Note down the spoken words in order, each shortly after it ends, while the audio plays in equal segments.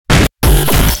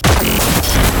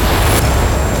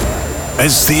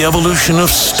As the evolution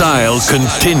of style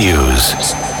continues,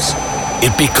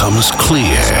 it becomes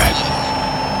clear.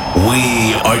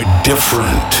 We are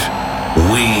different.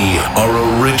 We are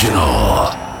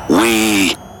original.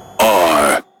 We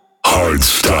are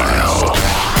hardstyle.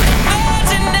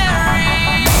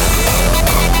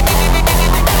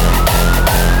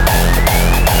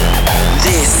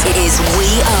 This is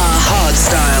We Are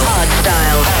Hardstyle.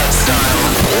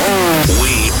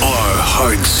 We are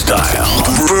hardstyle.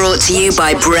 Brought to you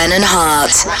by Brennan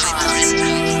Hart.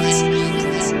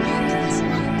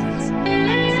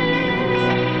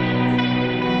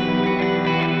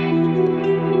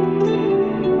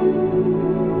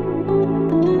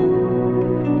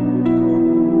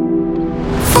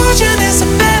 Fortune is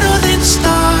better than the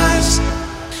stars.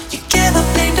 You cannot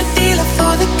blame the dealer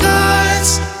for the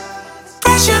cards.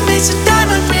 Pressure makes a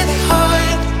diamond really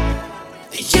hard.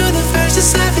 The universe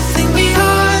is everything we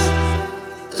are.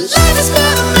 Life is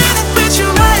but a minute, but your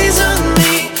eyes on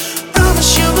me.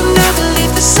 Promise you will never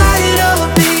leave the side of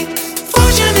me.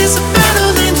 Fortune is better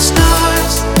than the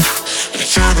stars. The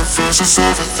universe is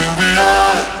everything we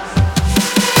are.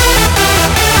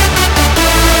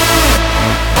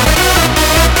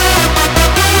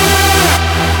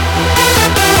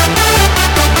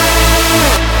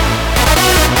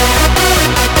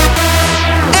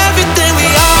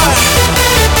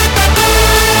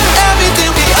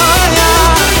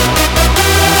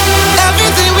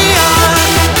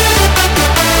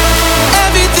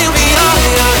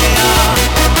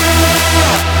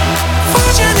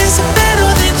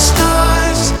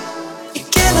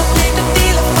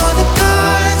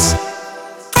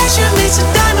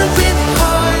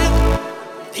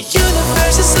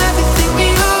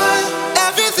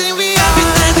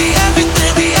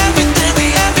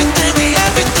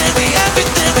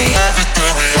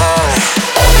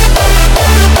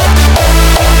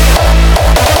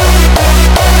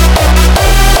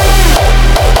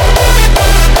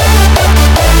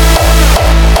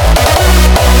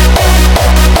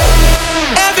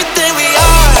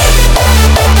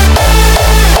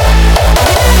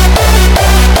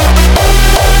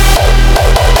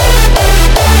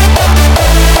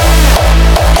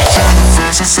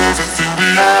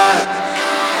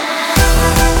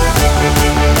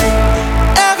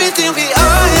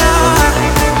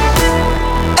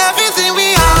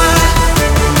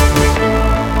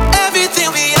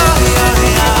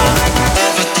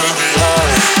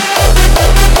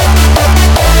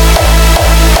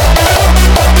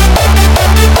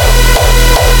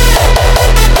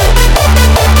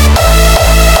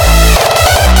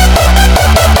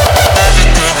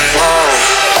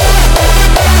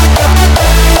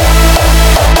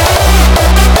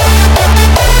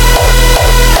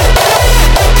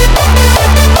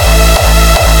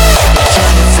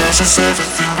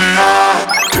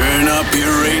 Turn up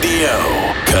your radio,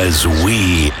 'cause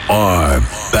we are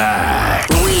back.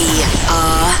 We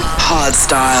are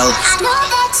Hardstyle. I know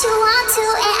that you want to,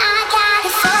 and I got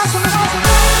it for you.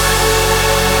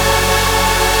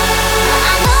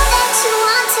 I know that you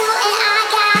want to, and I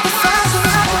got it for you.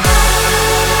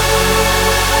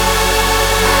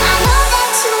 I know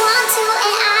that you want to,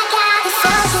 and I got it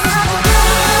for you.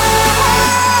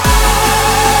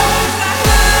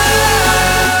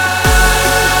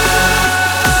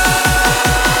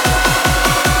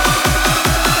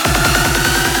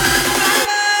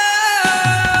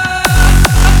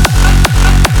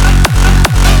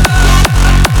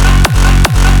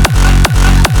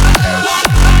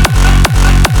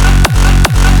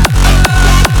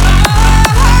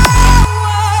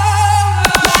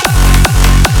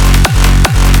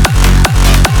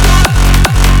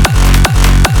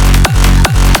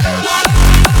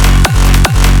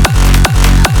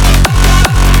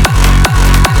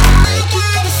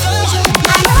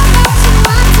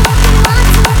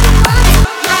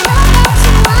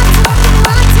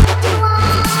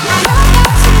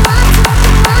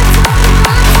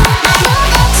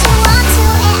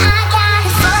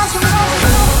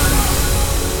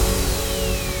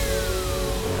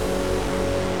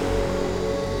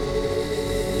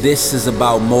 This is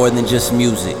about more than just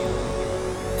music.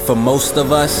 For most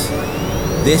of us,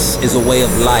 this is a way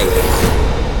of life,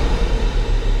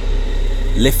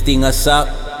 lifting us up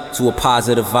to a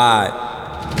positive vibe.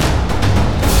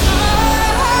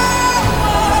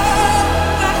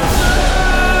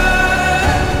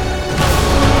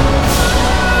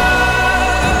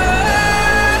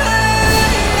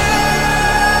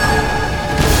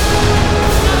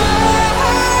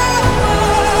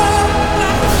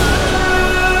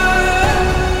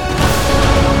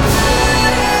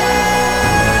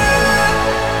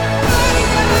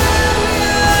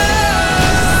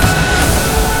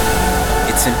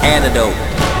 It's an antidote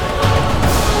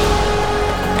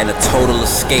and a total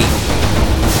escape,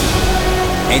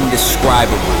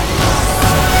 indescribable,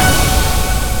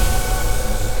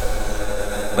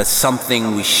 but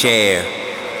something we share.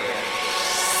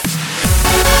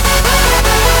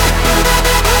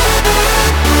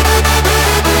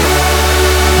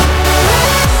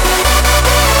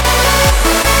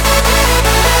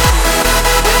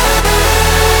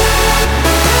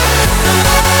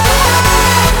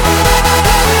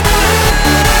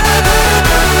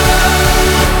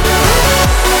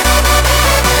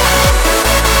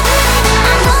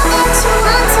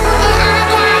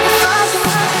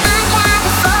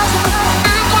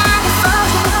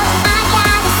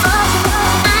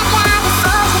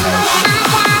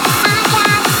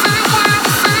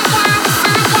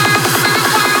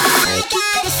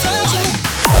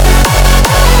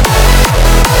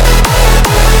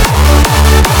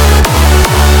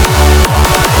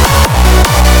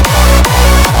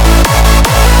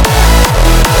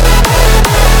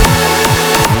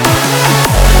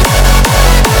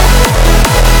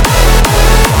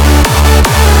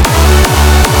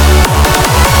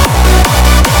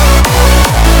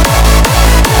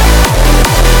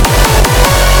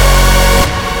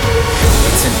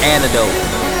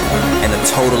 And a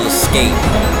total escape,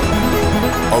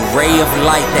 a ray of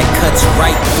light that cuts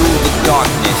right through the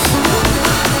darkness,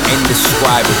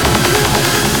 indescribable,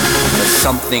 but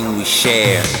something we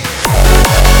share.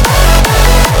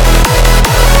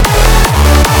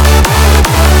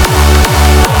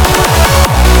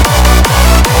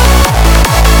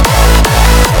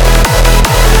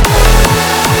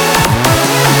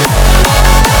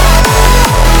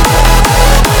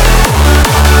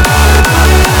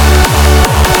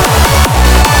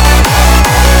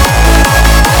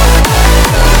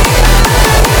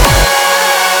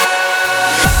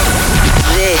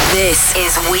 This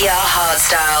is We Are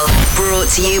Hardstyle, brought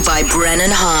to you by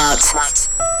Brennan Hart.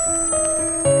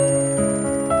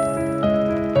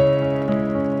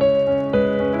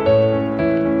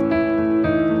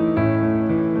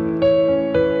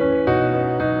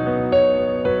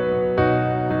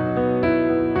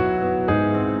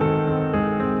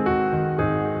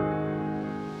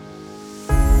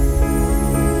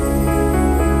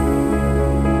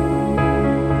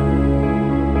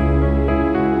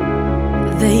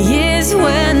 The years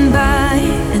went by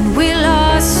and we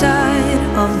lost sight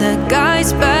of the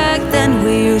guys back then.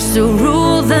 We used to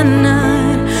rule the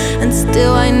night, and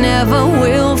still I never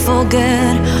will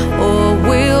forget or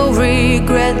will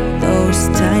regret those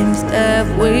times that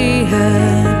we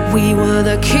had. We were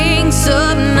the kings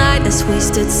of night as we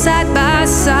stood side by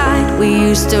side. We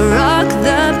used to rock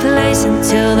the place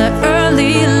until the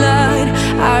early light.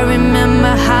 I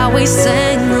remember how we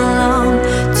sang along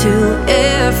to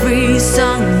every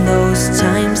song. Those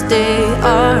times, they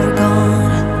are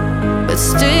gone, but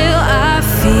still I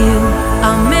feel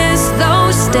I miss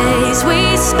those days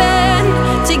we spent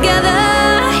together.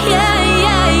 Yeah,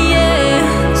 yeah,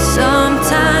 yeah.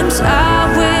 Sometimes I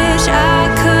wish I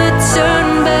could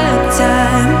turn back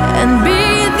time and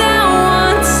be there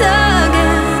once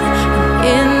again.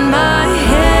 In my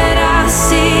head I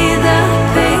see the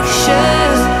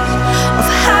pictures of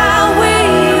how we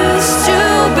used to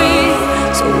be.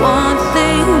 So one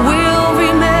thing will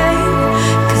remain,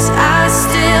 'cause I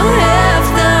still have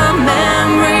the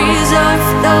memories of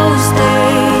those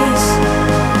days.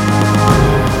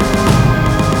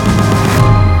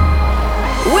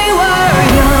 We were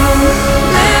young,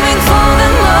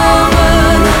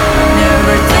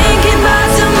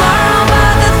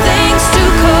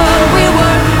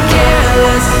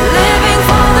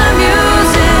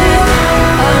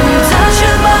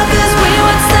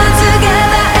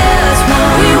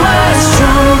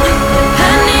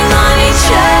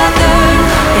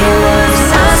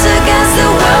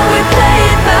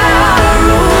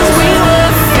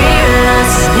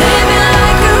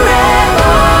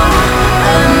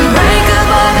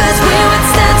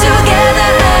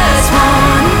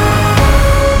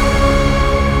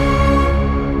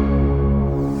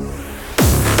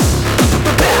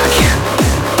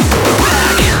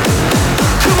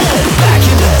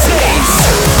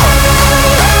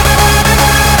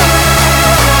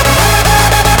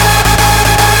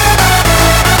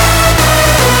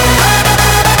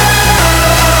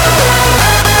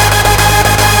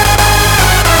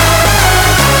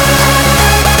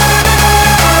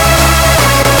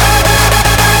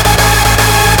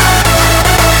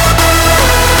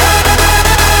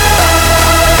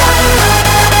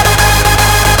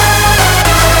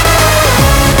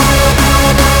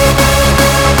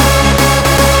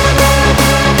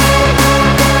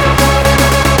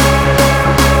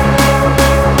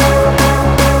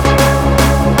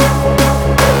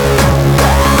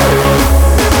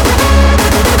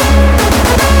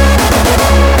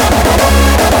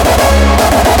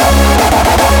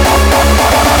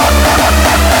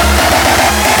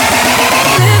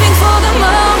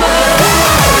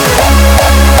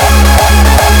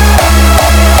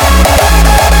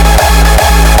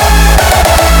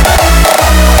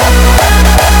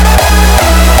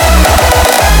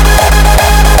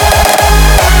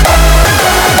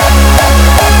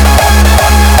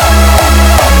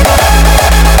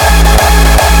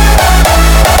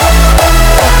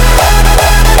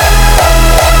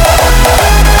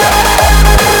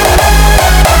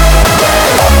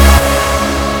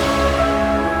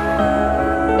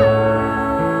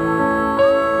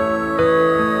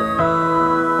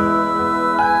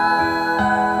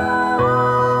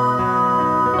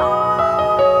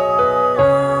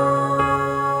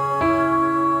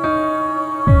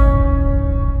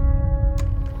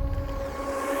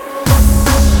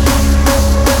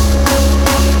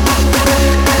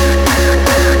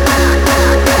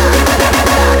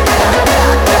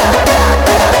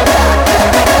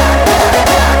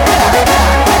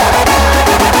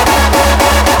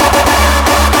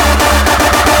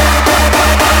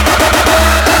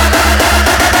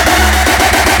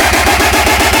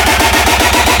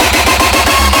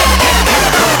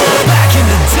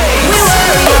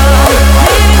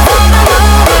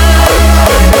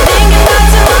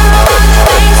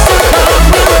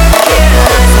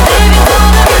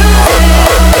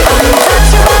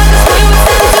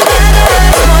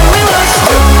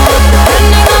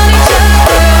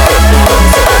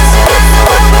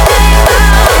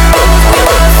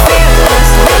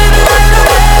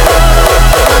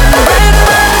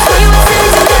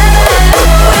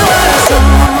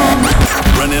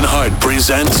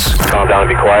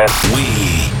 man. We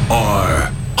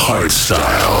are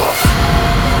hardstyle.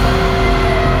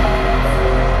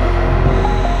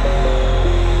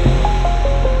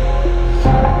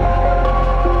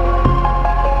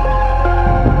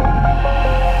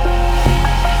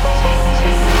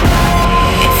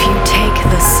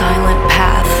 Silent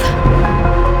path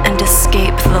and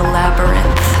escape the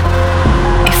labyrinth.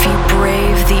 If you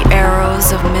brave the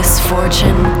arrows of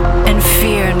misfortune and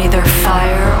fear neither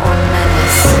fire or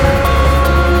menace.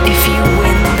 If you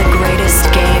win the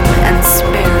greatest game and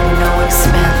spare no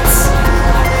expense.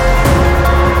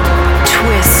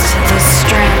 Twist the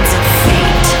strands of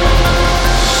fate.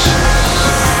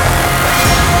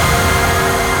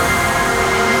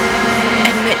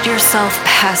 Admit yourself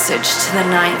passage to the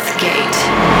ninth gate.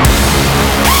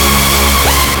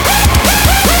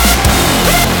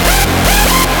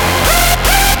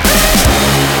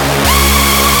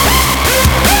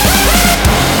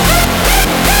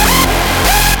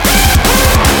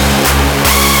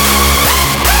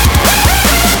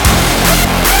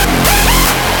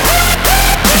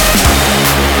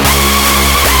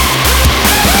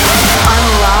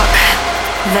 Unlock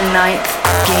the ninth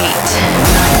gate.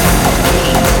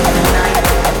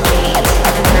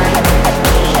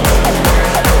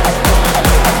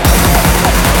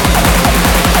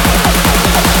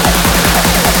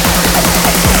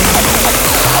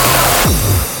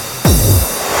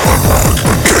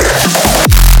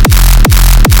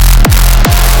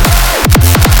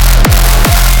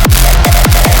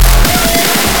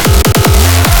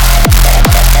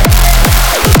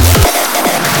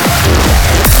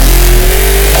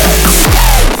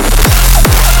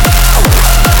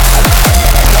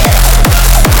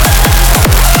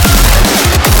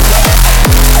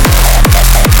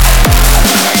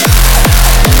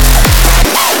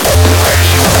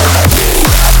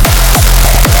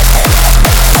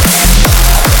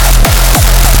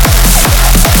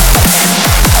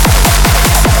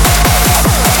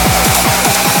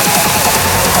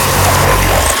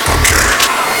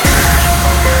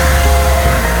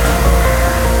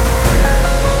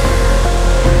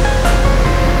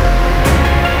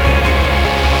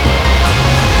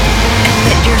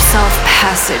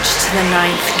 Passage to the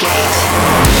ninth gate.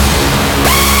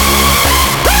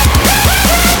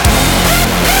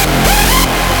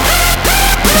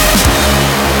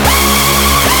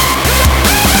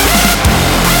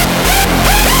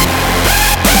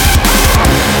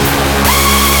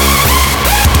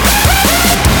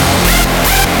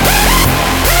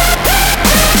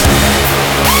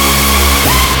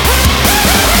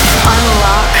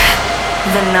 Unlock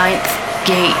the ninth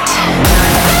gate.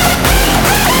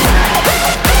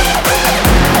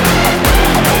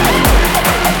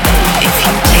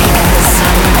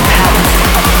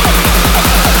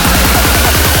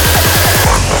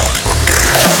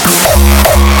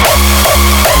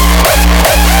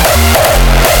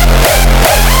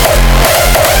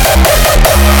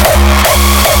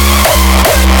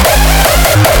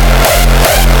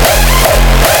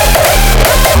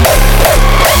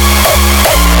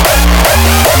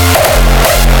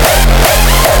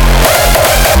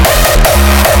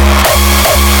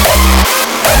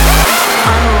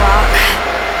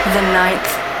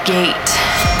 Gate.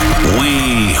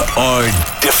 We are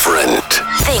different.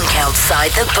 Think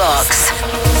outside the box.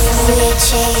 We're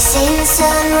chasing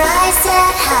sunrise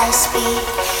at high speed,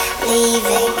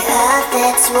 leaving Earth,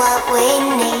 that's what we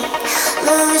need.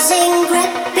 Losing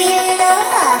grip below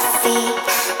our feet.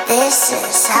 This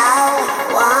is how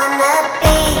we wanna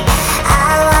be.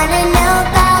 I wanna know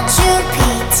about you,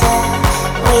 Peter.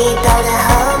 We built a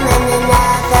home in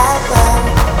another world.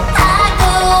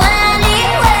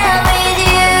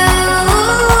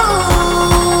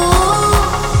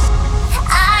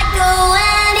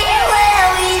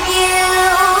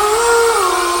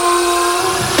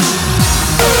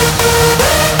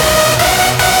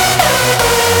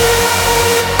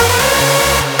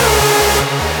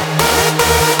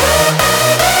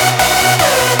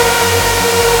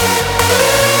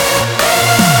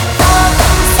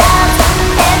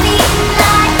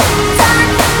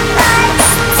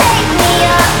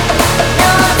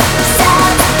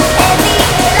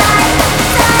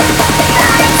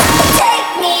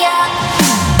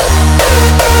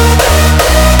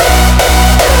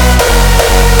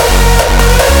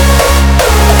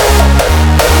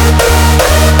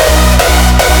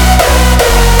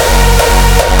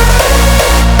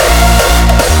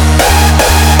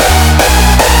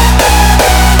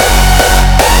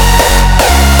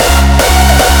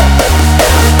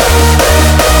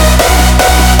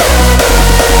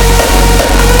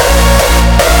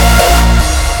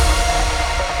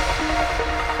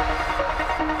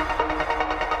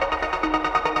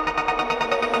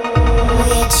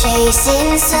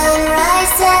 Chasing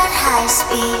sunrise at high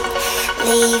speed,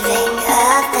 leaving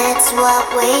Earth, that's what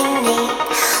we need.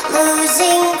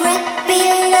 Losing grip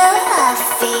below our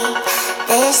feet,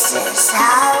 this is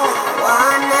how we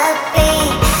wanna be.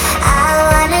 I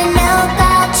wanna know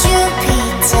about you,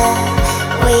 Peter.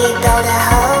 We go to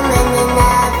home in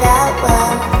another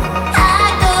world. I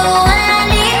go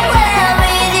anywhere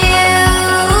with you.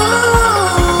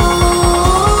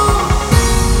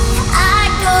 I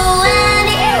go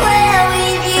anywhere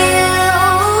with you.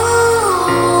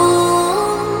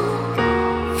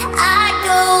 I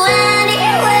go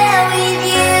anywhere with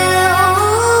you.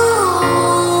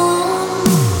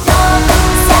 North,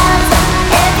 south,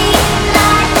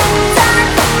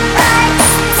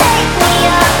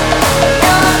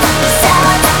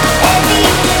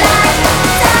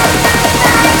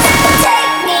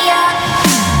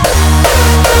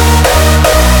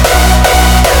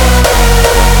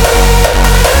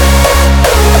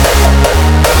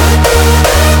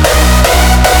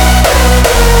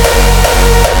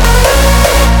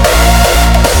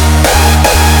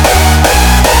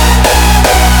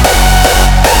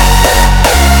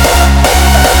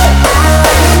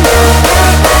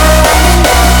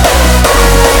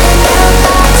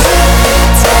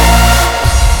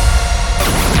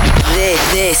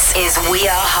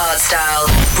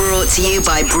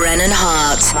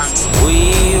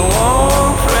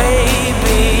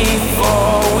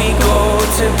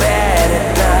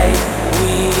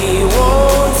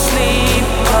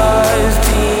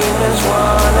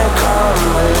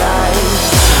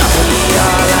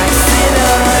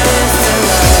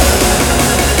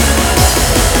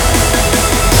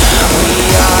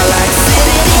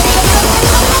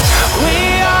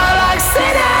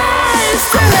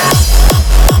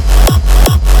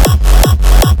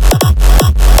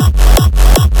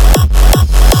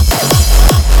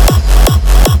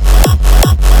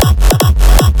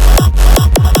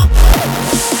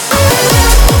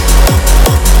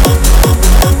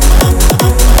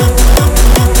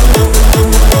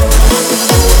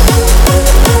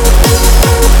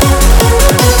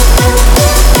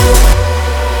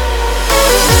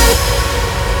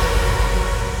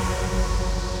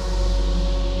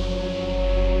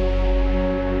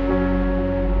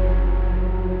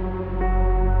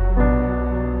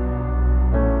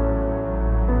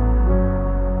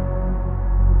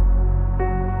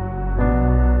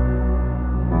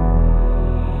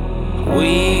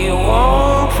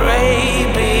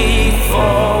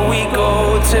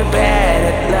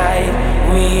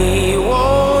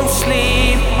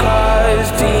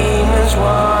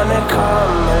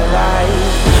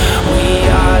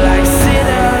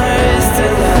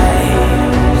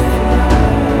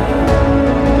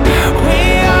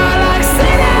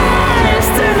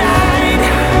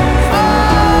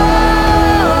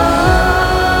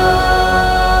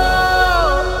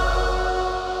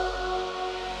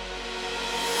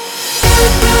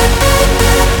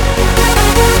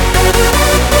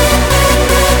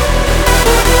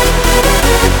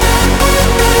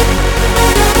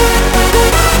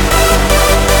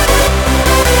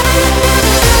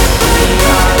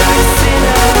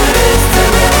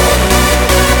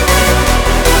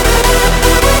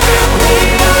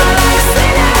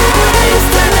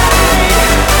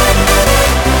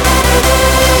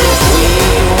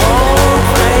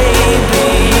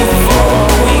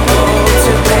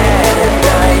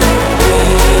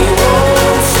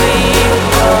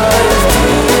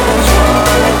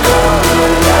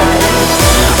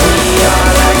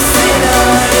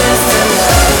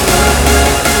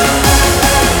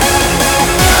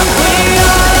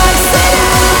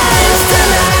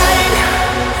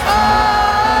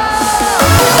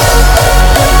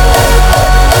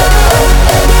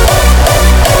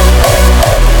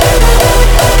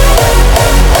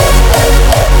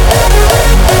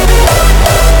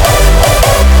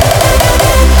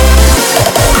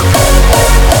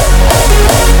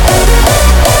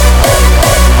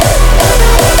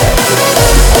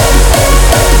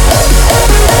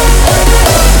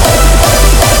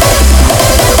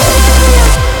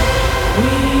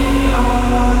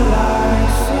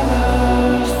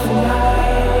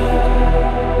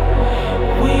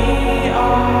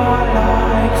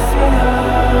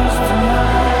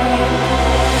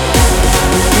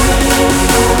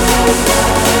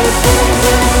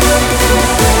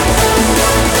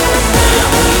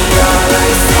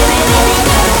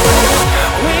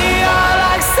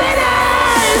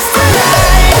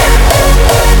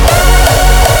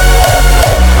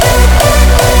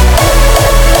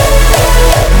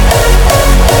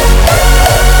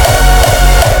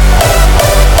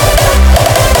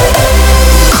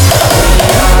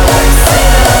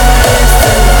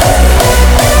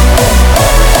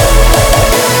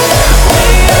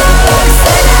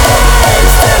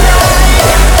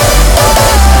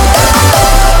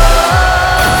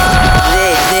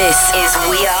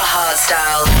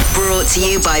 Hardstyle, brought to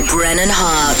you by Brennan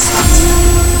Hart.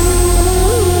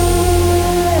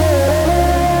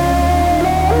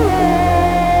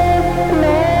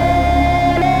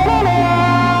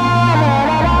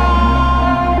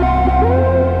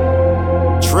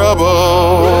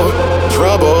 Trouble,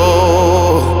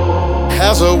 trouble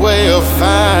has a way of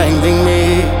finding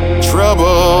me.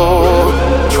 Trouble,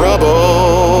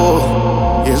 trouble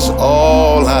is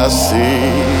all I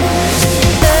see.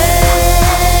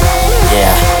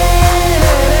 Yeah.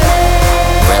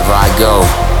 Wherever I go,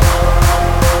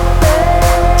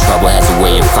 trouble has a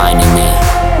way of finding me.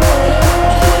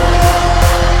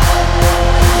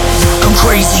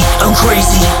 I'm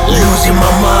crazy, losing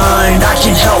my mind. I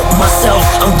can't help myself.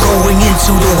 I'm going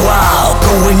into the wild,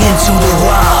 going into the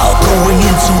wild, going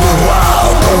into the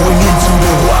wild, going into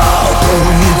the wild,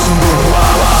 going into the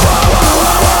wild.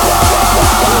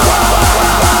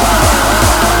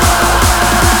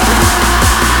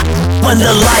 When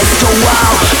the lights go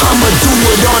out, I'ma do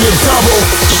it on a double.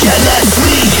 Yeah, that's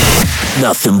me.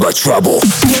 Nothing but trouble.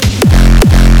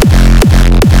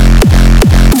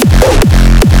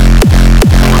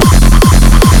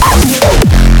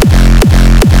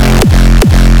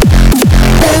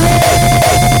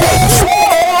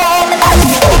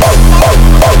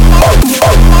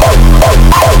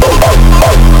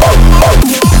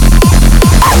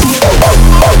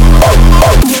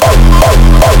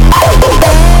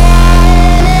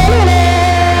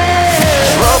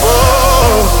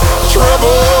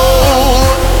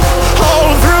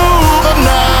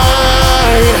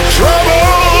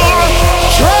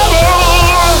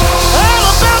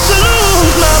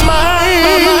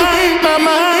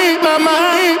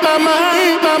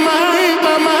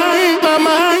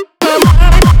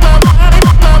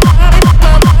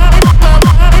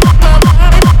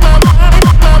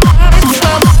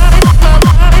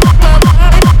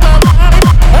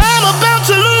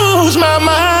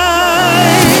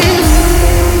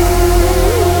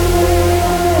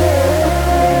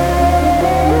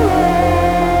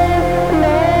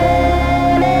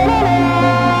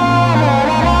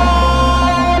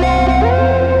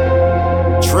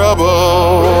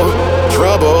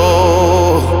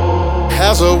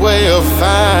 A way of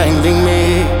finding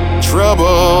me.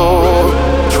 Trouble,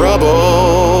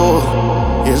 trouble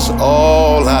is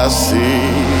all I see.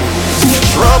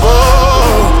 Trouble,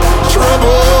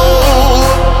 trouble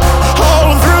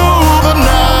all through the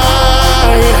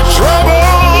night. Trouble,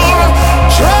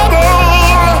 trouble,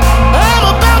 I'm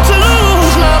about to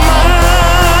lose my mind.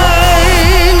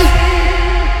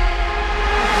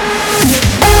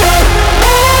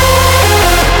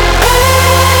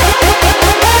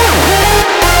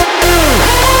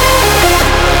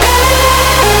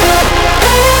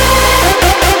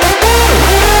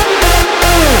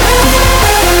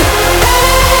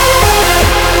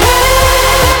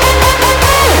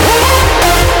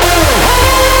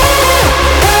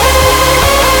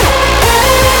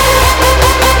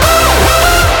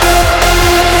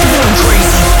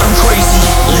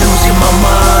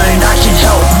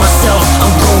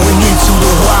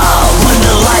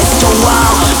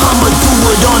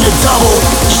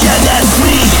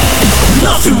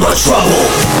 Nothing but trouble.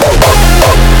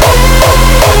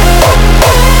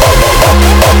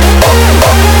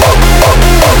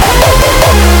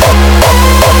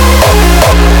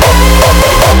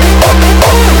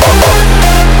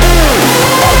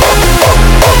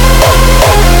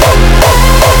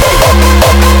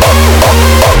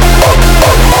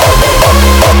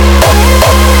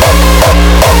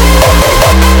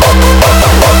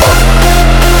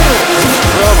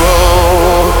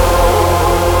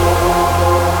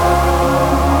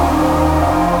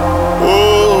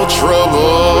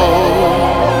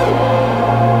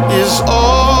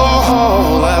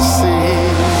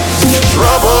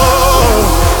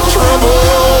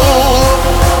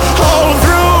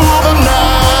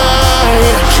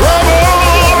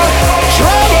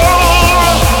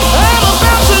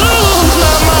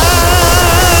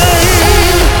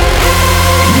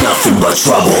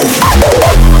 Trouble.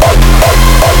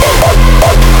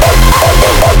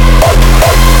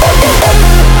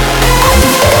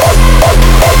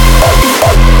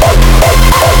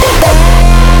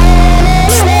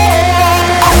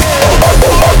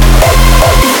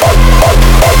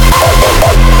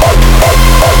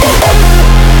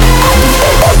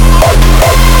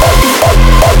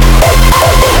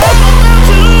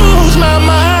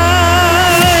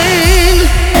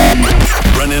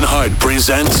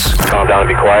 Presents. Calm down and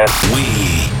be quiet. We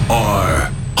are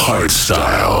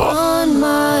Hardstyle. On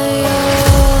my own.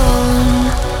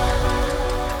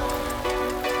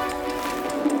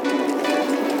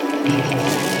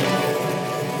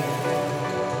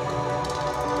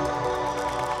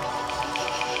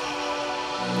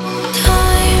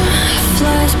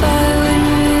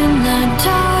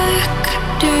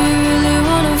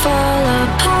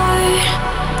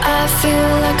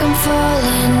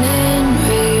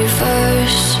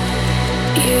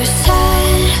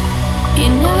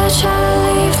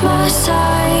 my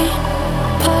side,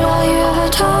 but all you ever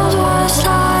told was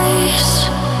lies.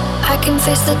 I can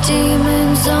face the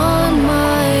demons on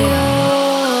my own.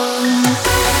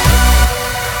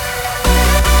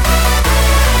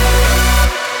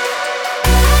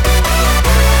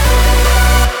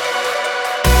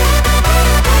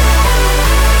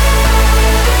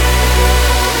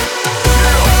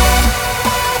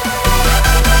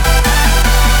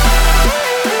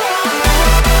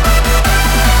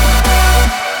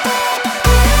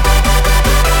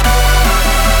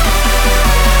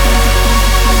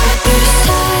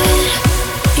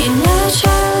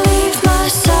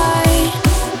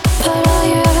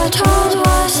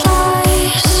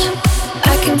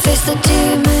 The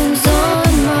demons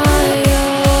on my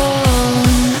own.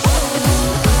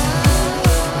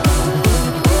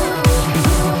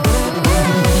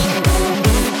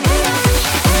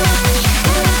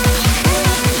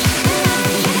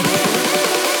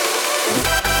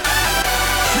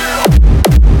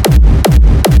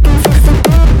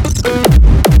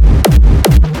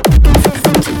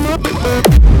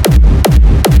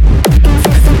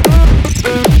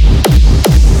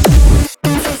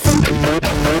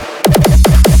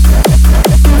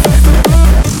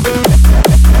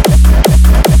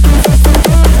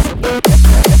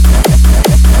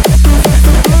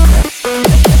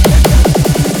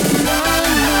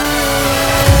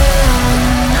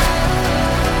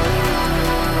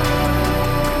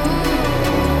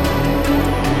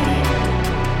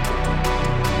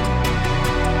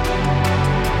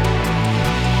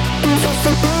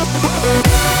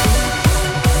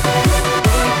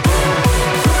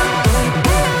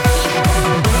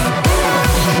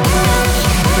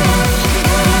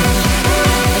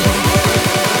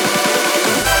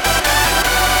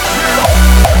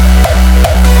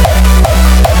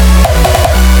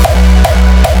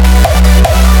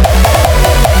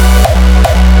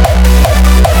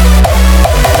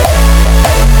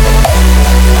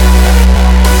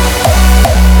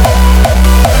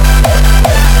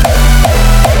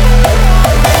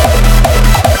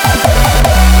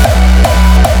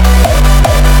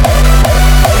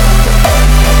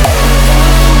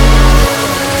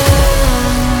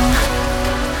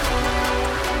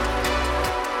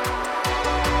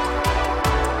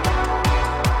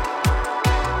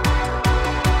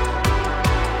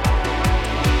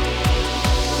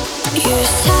 You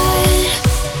said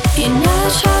you never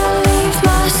try to leave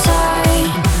my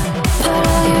side, but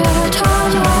all you ever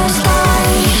told was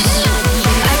lies.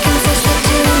 I can face the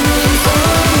demons on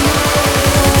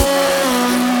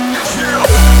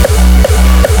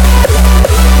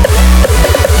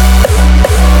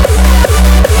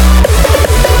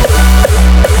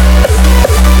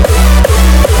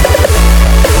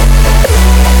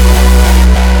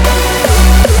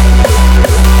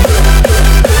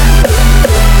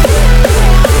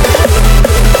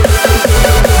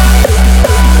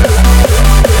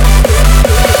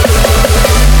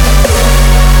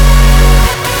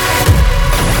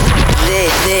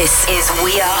This is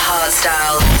We Are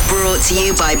Hardstyle, brought to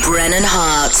you by Brennan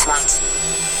Hart.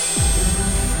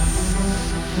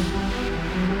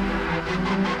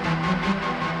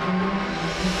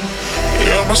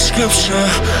 You're my scripture.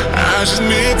 I just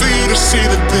need for you to see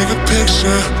the bigger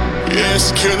picture. Yeah,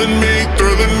 it's killing me,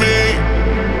 thrilling me.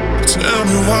 Tell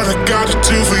me what I gotta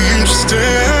do for you to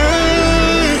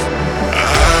stay.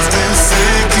 I've been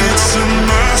thinking to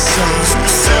myself,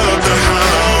 fill up the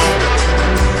hollow.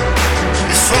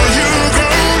 Before you go,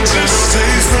 just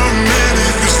stay for a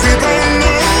minute, 'cause we both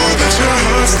know that your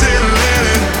heart's still in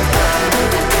it.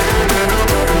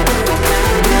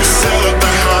 Fill up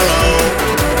the hollow.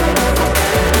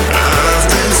 I've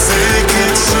been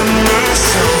thinking to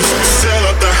myself, fill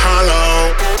up the hollow.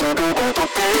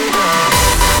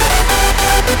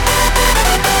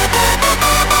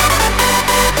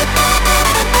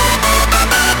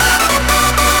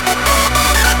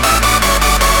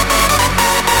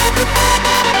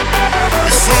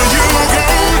 Before you go,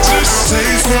 just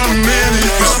stay for a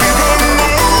minute, 'cause we both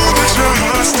know that your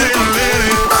heart's still in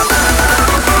it.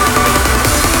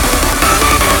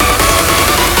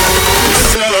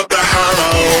 Fill up the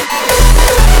hollow.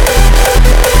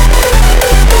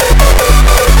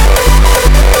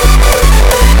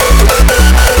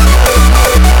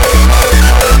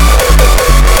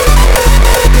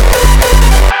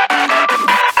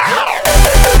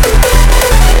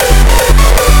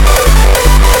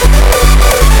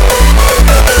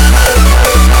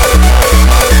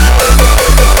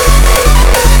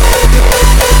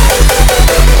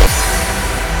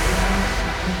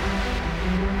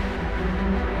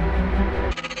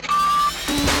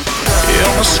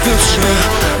 Scripture,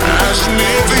 I just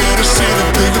need for you to see the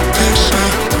bigger picture.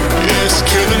 it's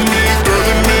killing me,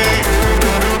 thrilling me.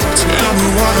 Tell me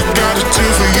what I gotta do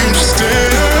for you to stay.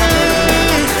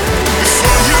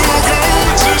 Before you go,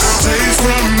 just stay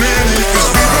for a minute, 'cause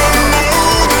we both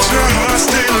know that your heart's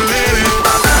still in it.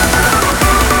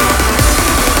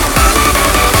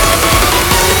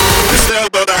 It's still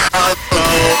but a hot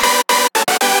flow.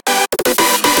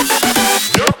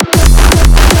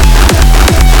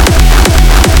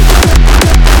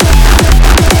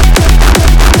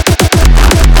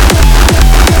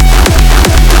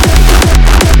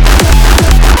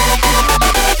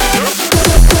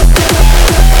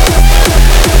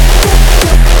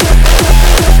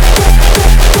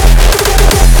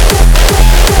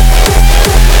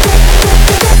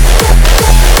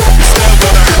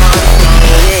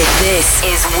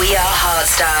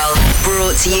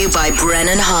 To you by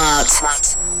Brennan Hart.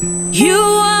 You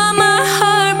are my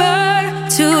harbor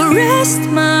to rest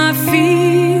my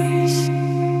fears.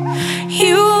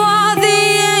 You are the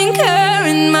anchor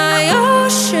in my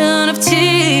ocean of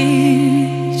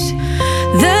tears.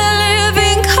 The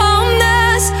living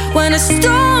calmness when a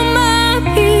storm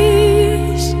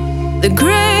appears. The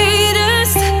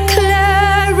greatest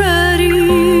clarity.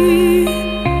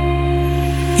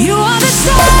 You are the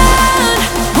sun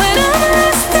when I'm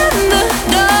lost in the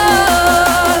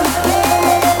dark.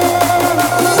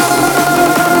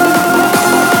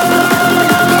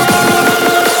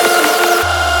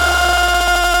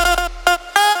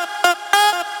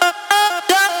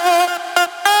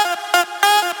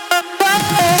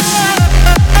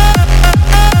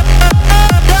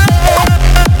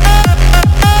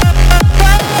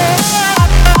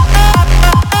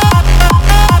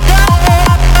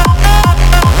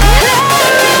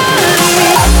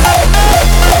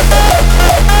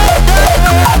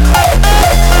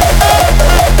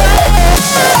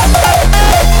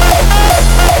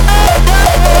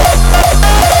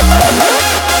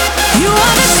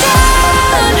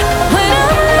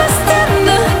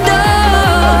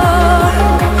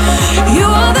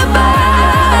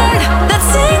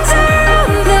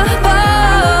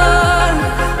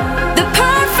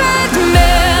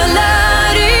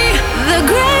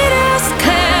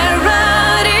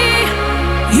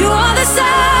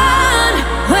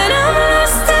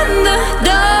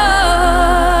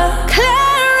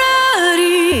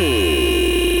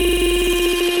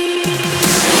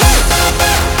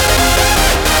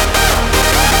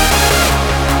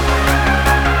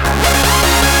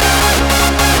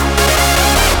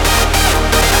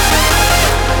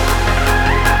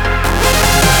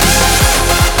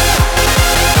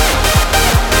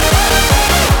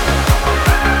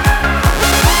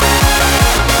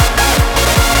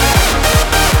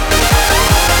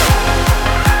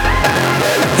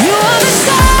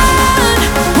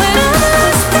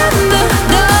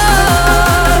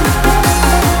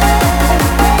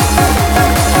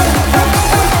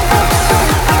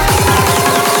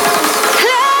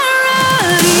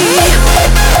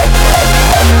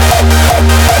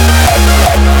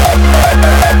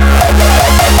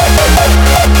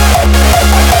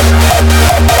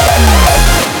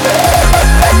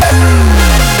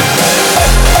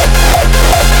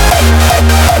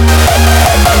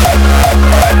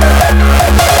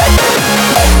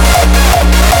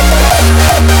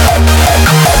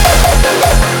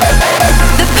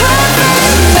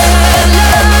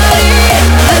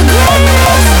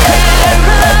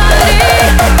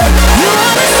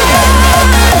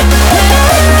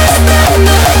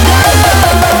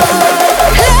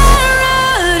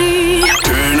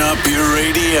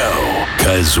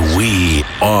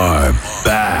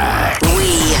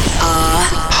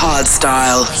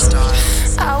 Hardstyle.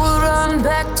 I will run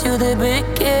back to the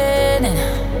beginning,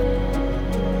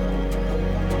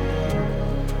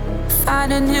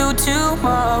 find a new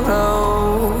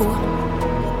tomorrow.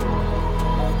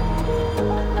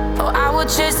 Oh, I will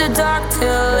chase the dark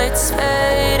till it's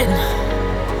fading.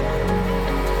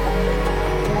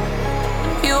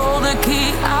 You hold the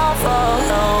key, I'll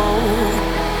follow.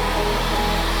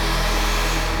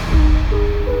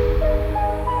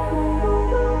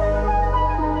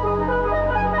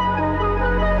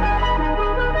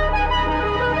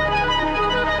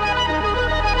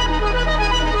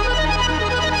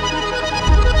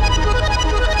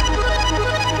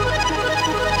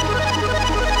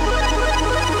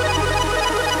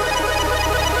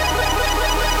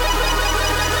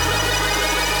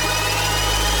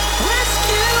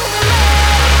 Rescue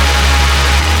me.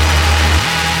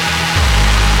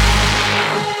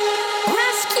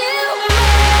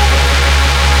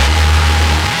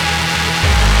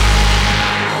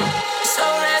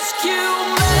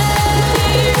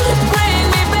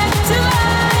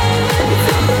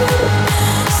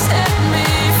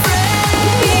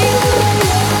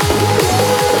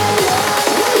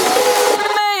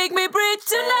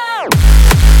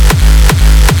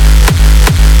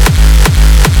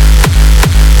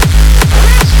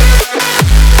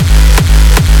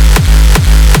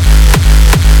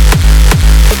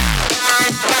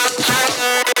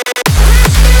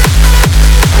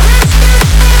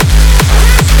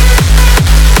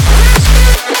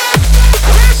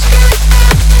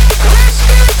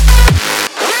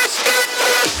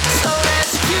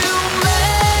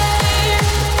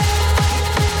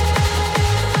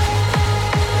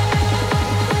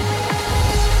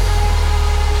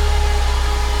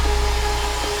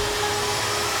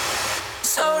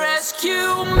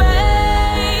 rescue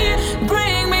me,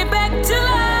 bring me back to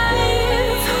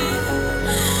life,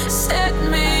 set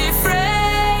me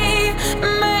free,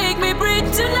 make me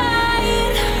breathe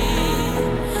tonight,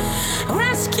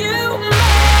 rescue me.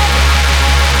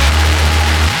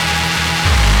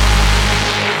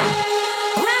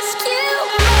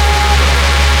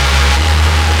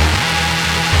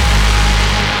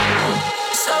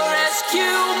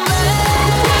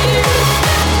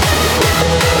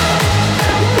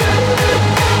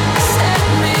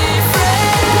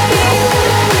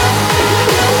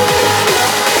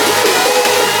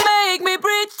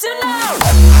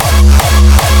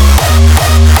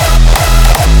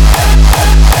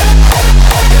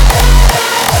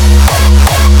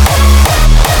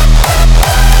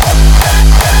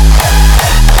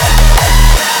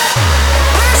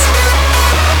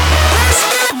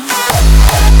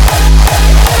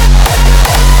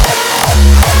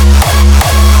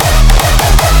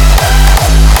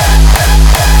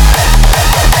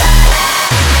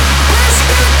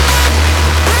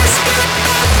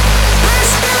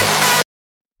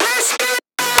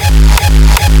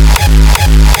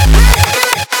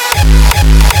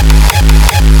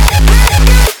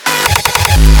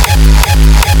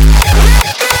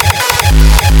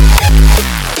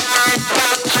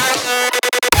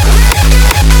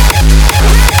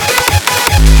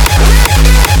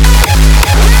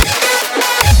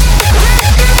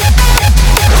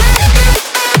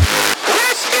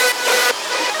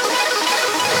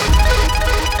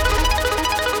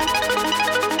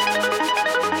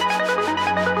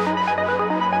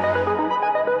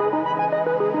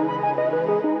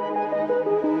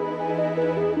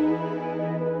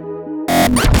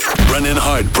 Brennan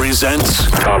Hart presents.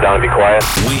 Calm down and be quiet.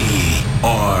 We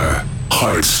are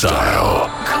Hardstyle.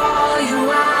 Call you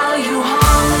while you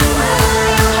hunger.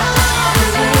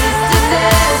 Taste the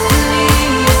destiny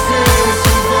you're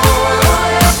searching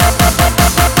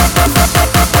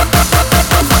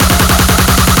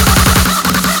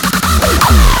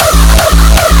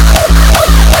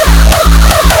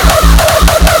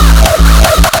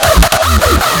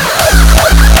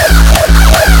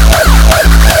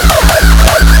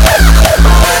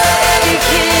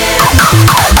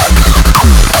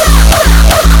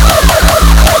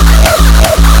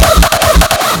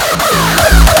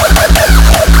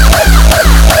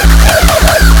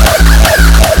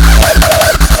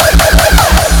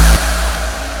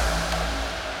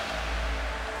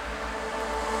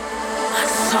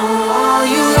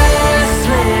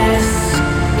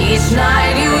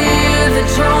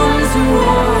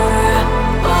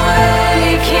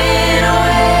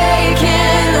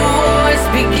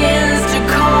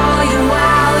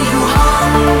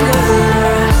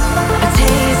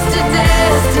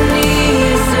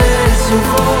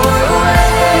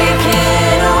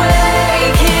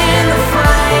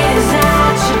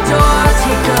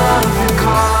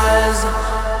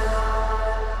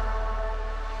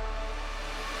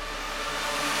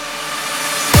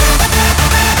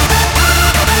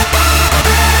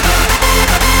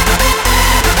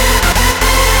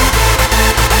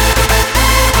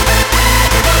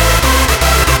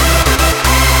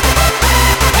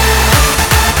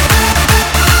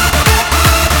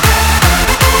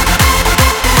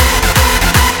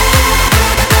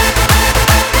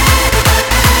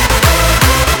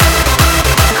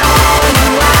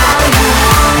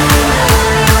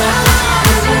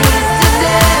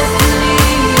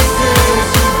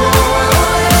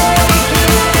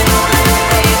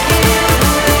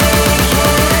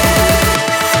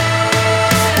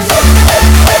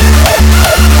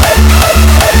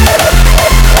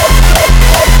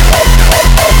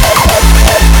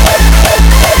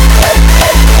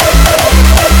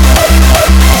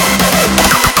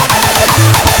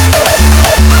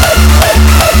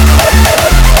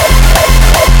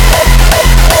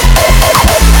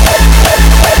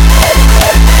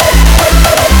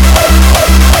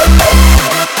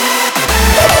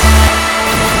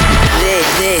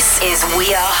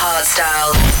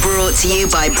to you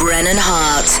by Brennan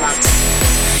Hart.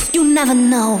 You never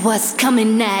know what's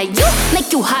coming at you.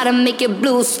 Make you hot and make your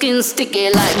blue skin sticky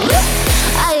like glue.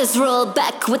 I just roll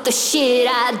back with the shit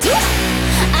I do.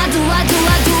 I do.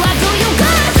 You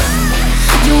got.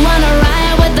 You wanna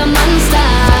ride with the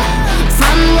monster.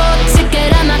 Front row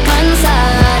ticket at my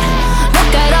concert.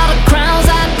 Look at all the crowns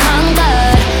I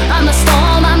conquered. I'm the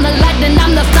storm, I'm the lightning,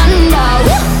 I'm the thunder.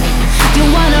 You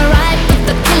wanna ride with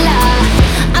the killer.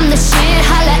 I'm the shit,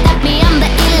 holla at me, I'm the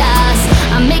illest.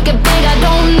 I make it big, I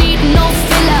don't need no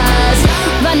fillers.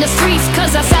 Run the streets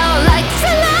cause I sound like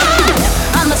thriller.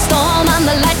 I'm the storm, I'm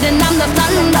the lightning, I'm the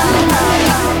thunder.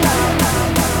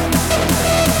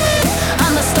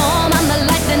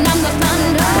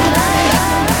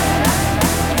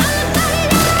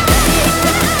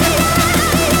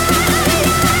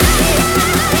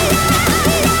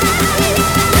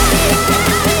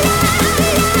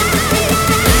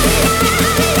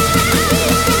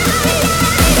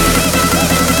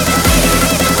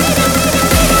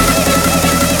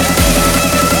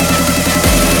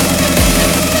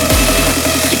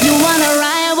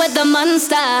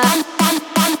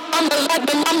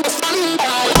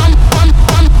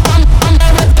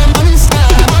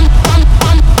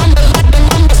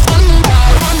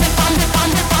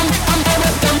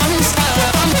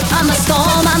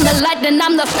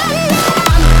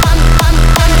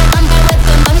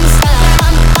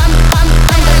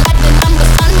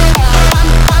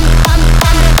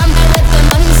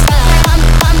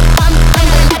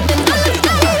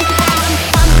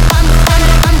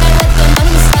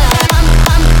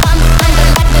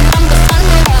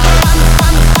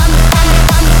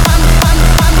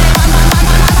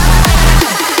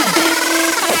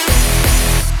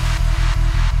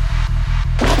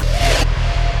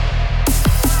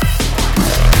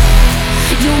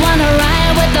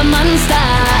 the monster.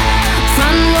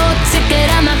 Front row ticket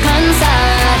at my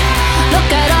concert. Look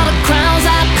at all the crowds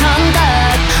I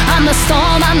conquered. I'm the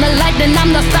storm, I'm the lightning,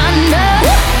 I'm the thunder.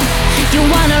 You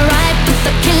wanna ride with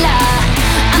the killer?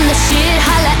 I'm the shit,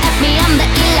 holla at me, I'm the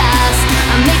illest.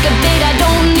 I make it big, I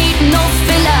don't need no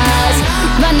fillers.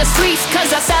 Run the streets cause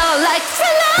I sound like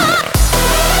Thriller.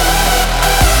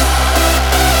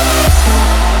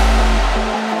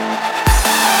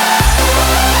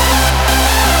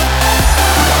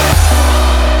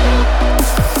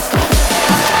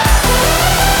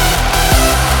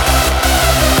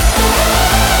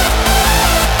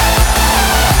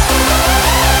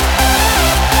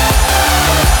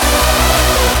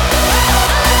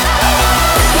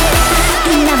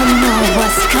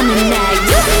 Coming at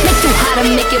you, make you hot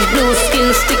and make your blue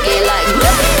skin sticky like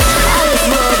glue. I just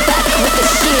roll back with the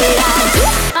shit I do.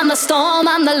 I'm the storm,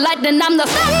 I'm the lightning, I'm the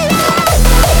thunder.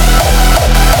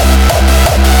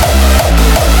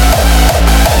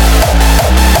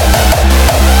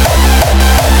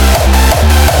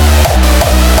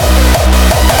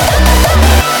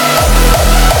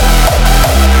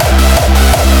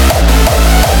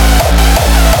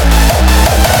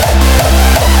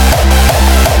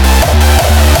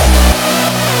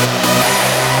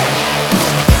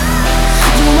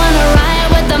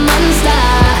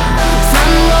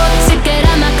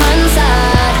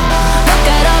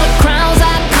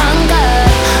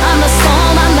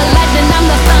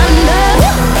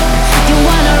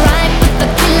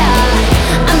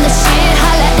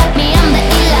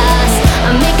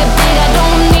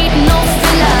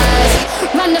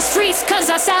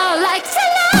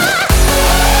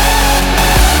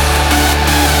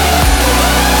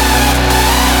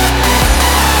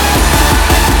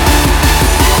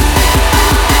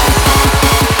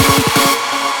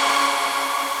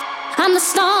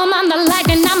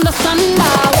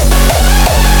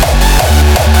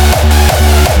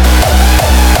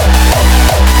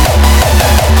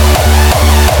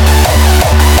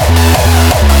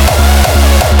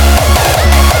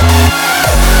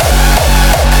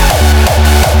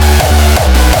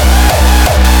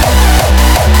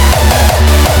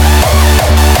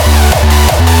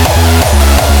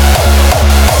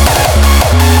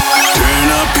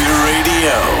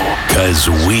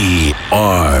 We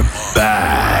are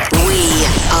back. We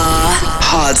are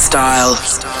Hardstyle.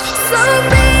 So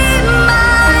be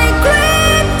my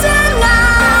kryptonite.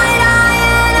 I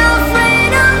ain't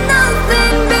afraid of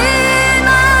nothing. Be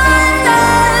my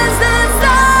last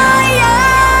desire.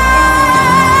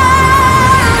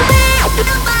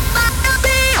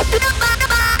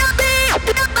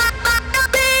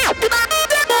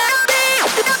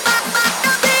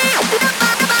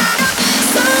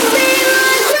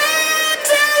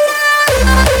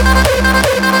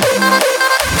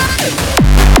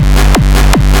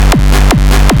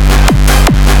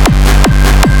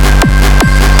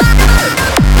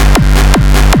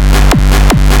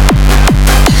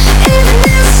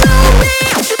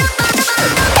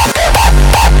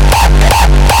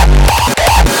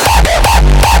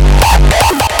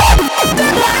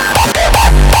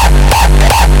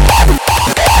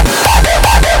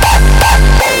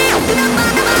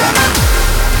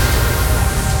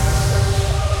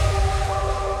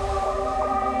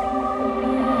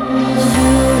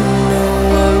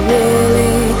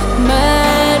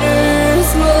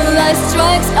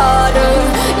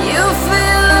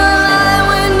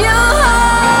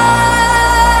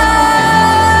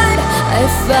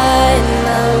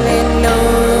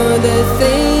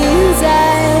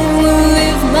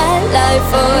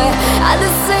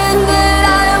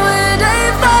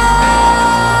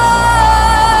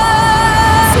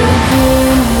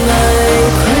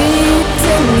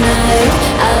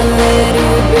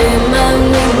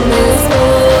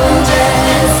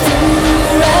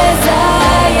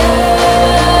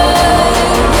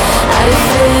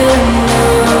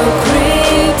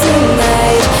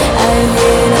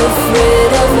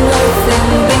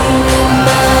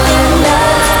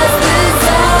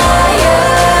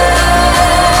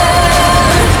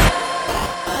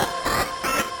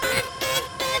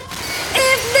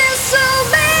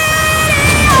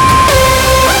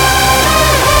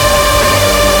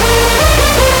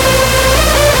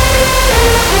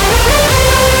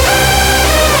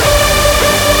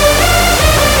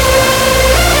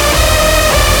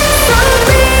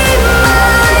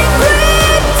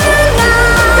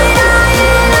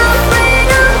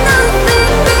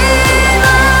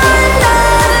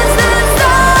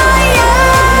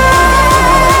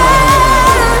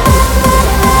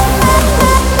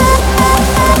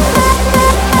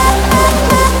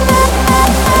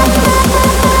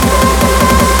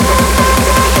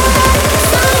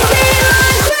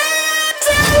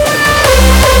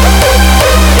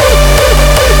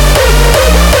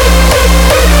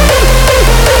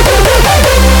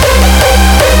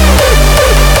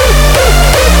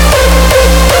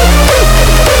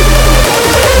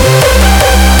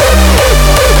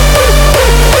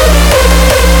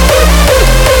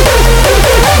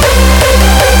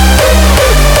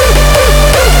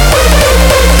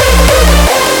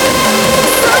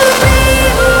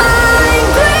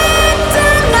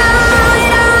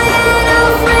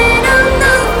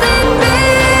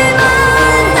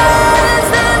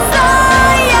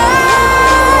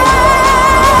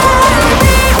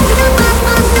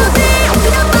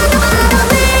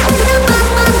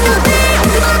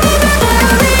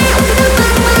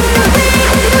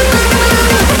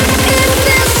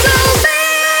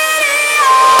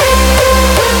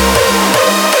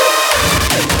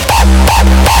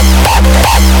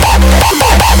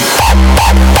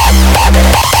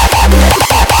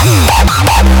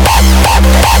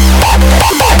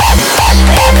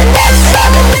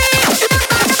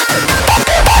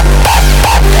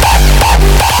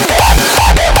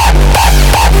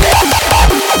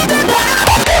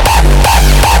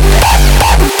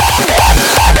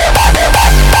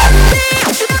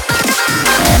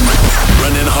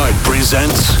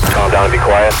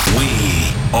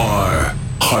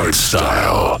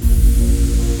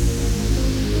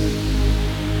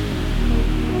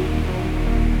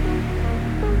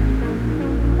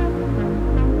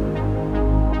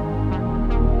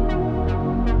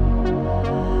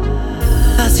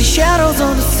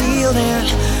 ceiling.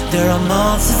 There are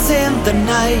monsters in the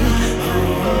night,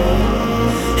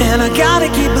 and I gotta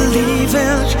keep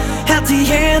believing. At the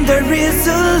end there is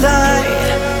a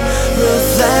light.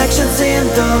 Reflections in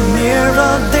the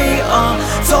mirror, they are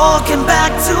talking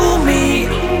back to me.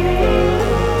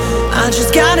 I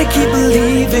just gotta keep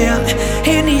believing.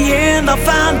 In the end I'll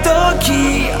find the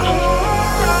key.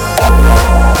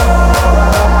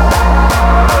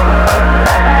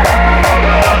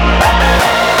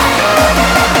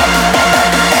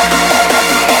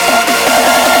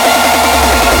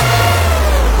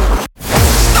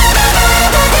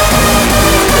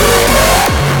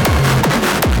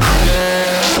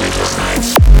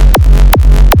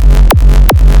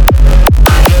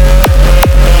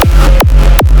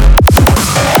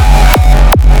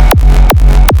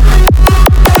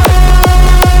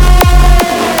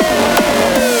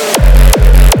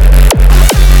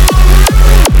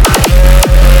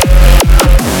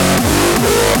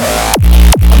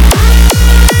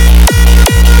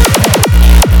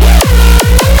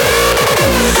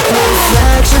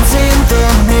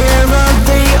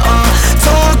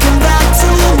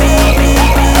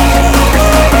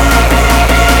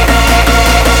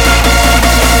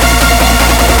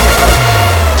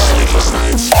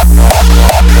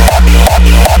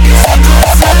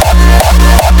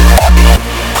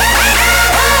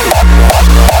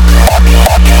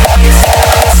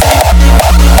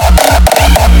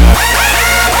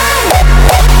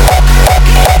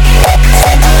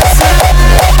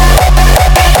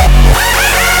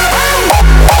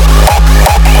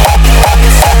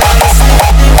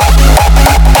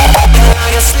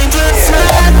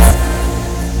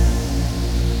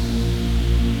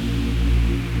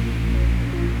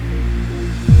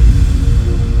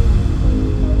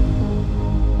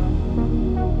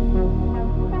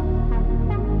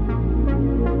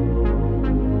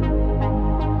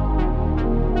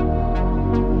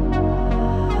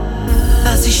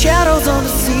 Shadows on the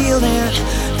ceiling,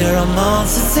 there are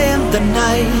monsters in the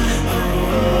night,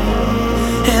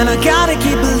 and I gotta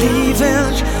keep believing.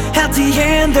 At the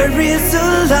end there is a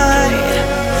light.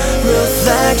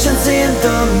 Reflections in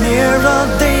the mirror,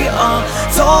 they are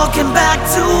talking back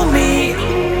to me.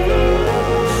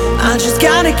 I just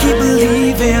gotta keep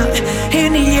believing.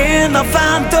 In the end I'll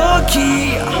find the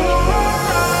key.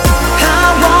 I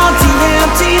want the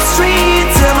empty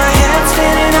streets and my head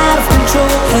spinning out of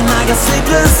control. And I got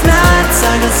sleepless nights,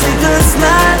 I got sleepless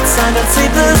nights, I got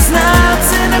sleepless nights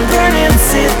in a burning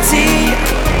city.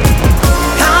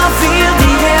 I feel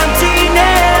the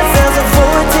emptiness, there's a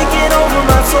void taking over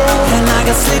my soul. And I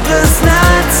got sleepless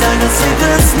nights, I got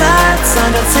sleepless nights, I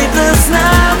got sleepless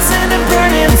nights in a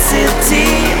burning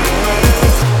city.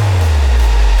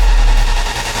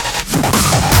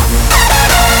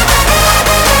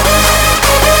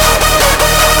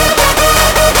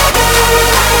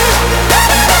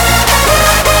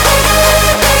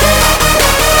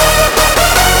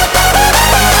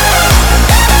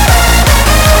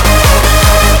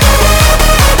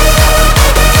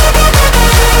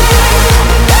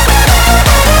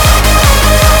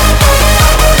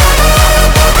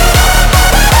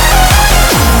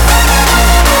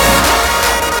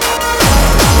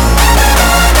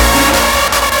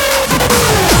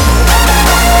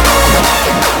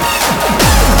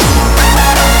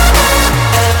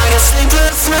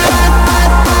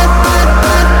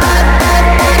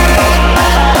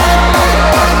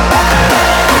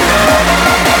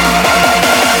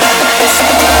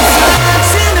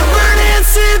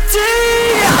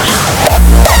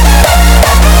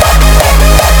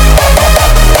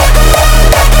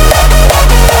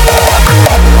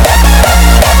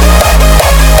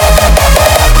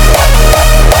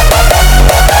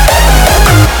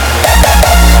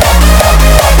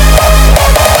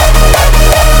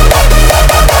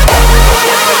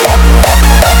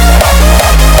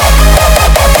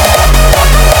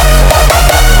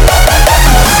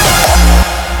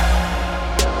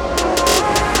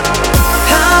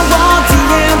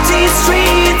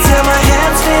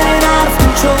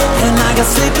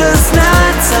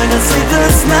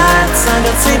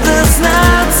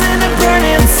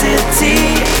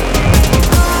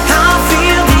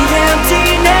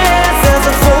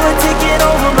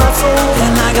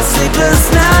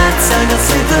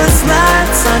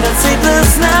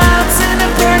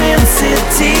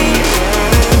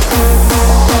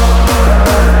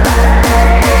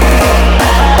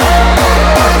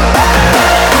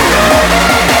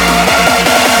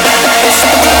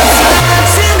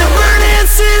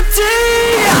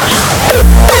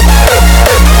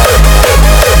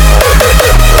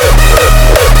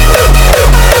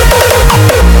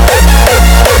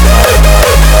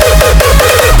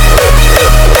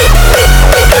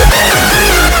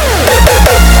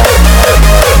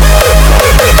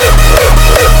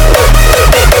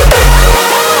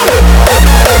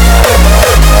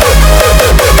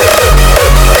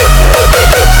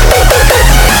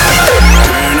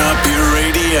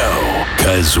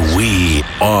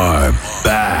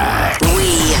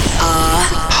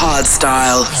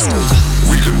 Hardstyle.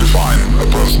 We can define a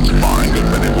person's mind in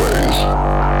many ways,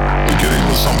 beginning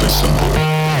with something simple.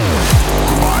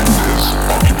 The mind is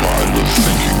occupied with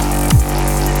thinking.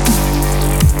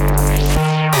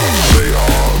 They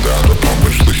are that upon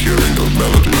which the hearing of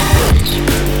melody depends.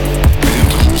 The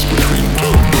intervals between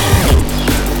tones and notes.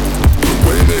 The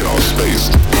way they are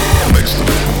spaced makes the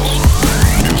difference.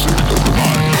 Music of the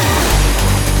mind.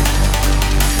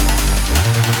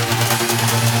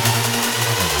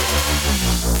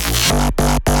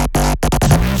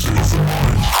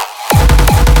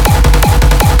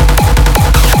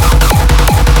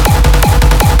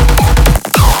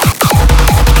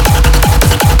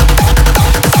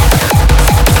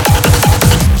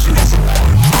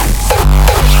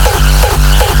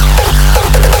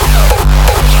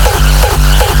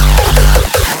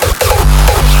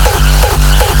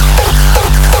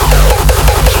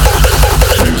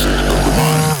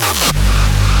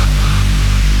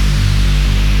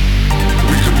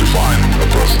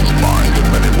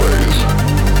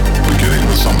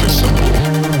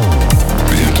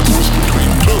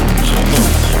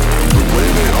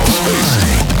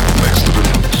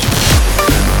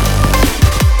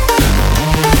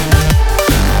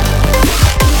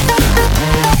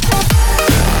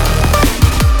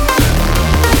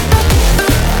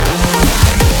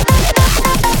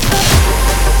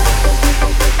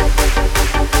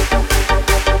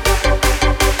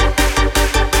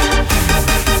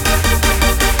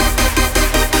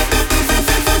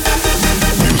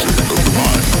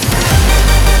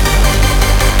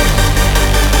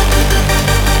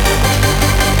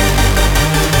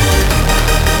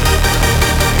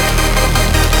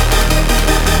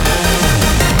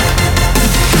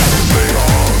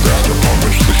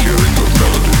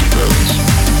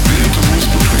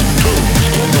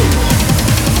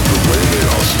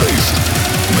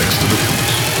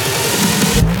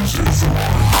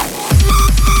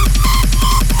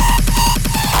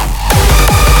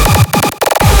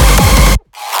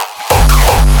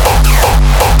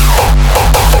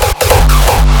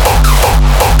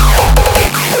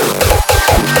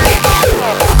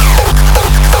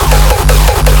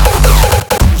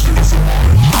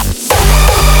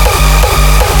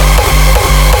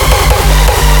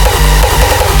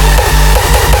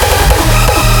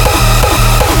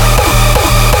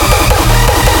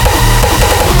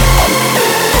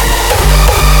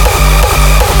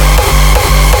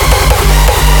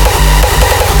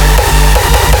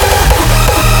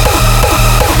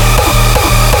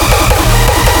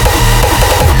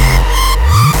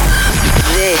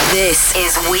 This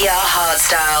is We Are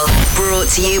Hardstyle, brought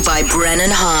to you by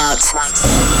Brennan Hart.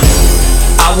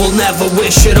 I will never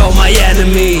wish it on my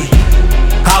enemy.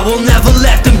 I will never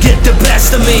let them get the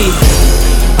best of me.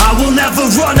 I will never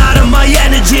run out of my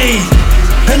energy.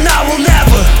 And I will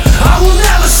never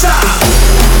stop.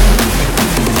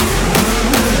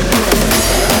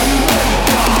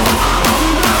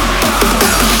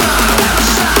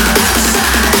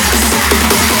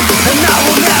 And I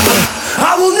will never stop.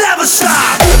 I will never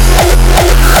stop.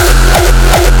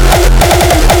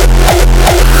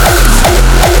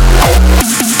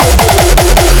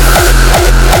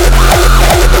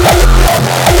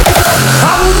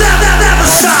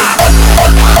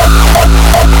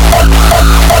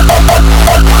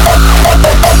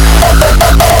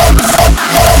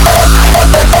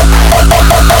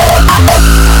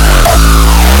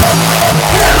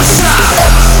 Never stop.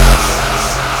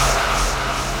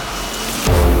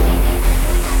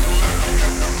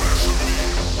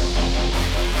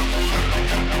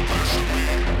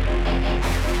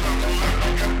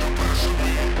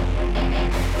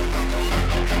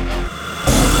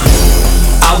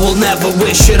 I will never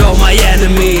wish it on my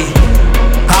enemy.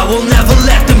 I will never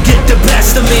let them get the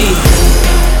best of me.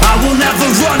 I will never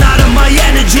run out of my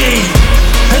energy.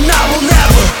 And I will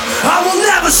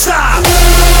never stop.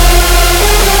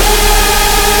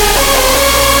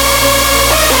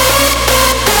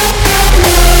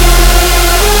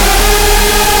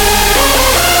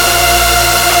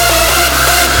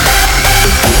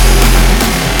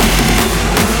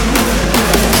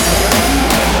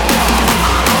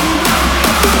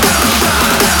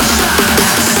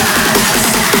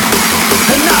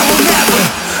 And I will never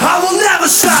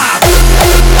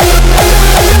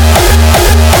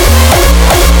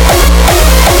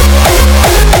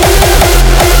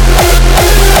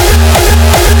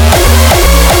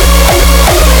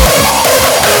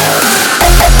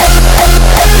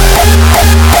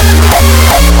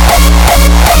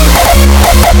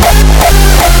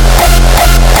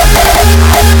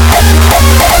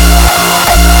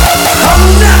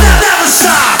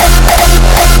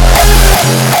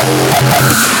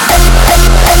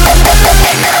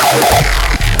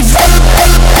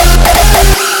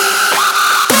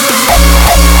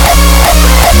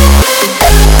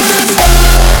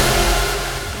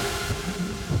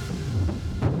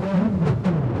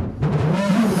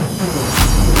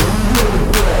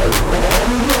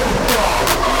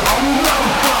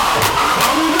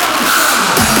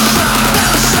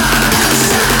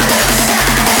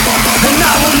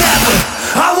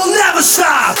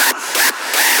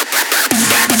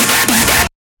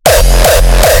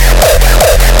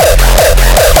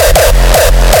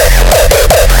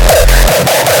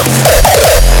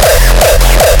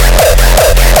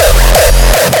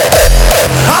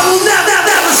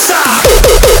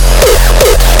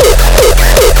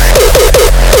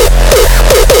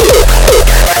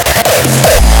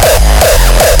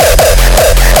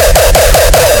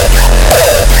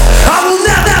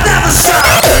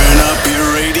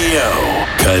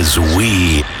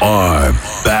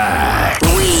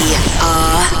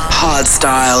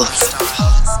hardstyle.